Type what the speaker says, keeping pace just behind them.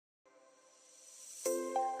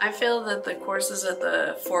I feel that the courses at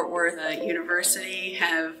the Fort Worth University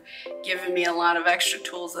have given me a lot of extra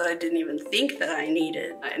tools that I didn't even think that I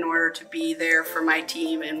needed in order to be there for my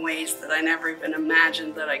team in ways that I never even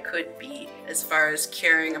imagined that I could be, as far as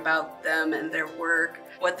caring about them and their work,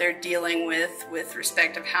 what they're dealing with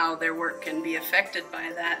respect of how their work can be affected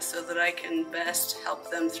by that, so that I can best help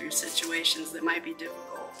them through situations that might be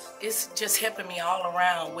difficult. It's just helping me all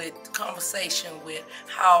around with conversation, with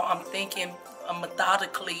how I'm thinking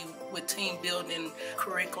methodically with team building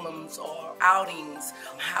curriculums or outings,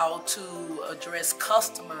 how to address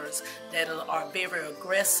customers that are very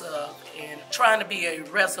aggressive, and trying to be a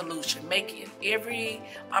resolution, making every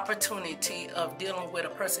opportunity of dealing with a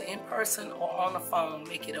person in person or on the phone,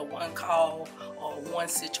 make it a one call or one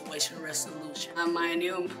situation resolution. My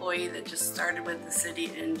new employee that just started with the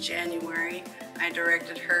city in January, I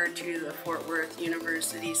directed her to the Fort Worth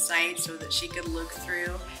University site so that she could look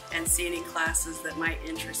through and see any classes that might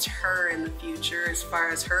interest her in the future as far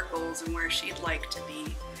as her goals and where she'd like to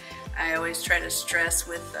be. I always try to stress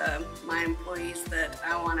with my employees that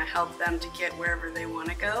I want to help them to get wherever they want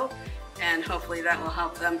to go, and hopefully that will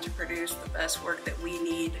help them to produce the best work that we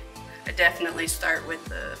need. I definitely start with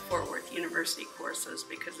the Fort Worth University courses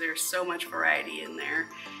because there's so much variety in there,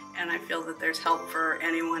 and I feel that there's help for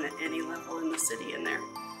anyone at any level in the city in there.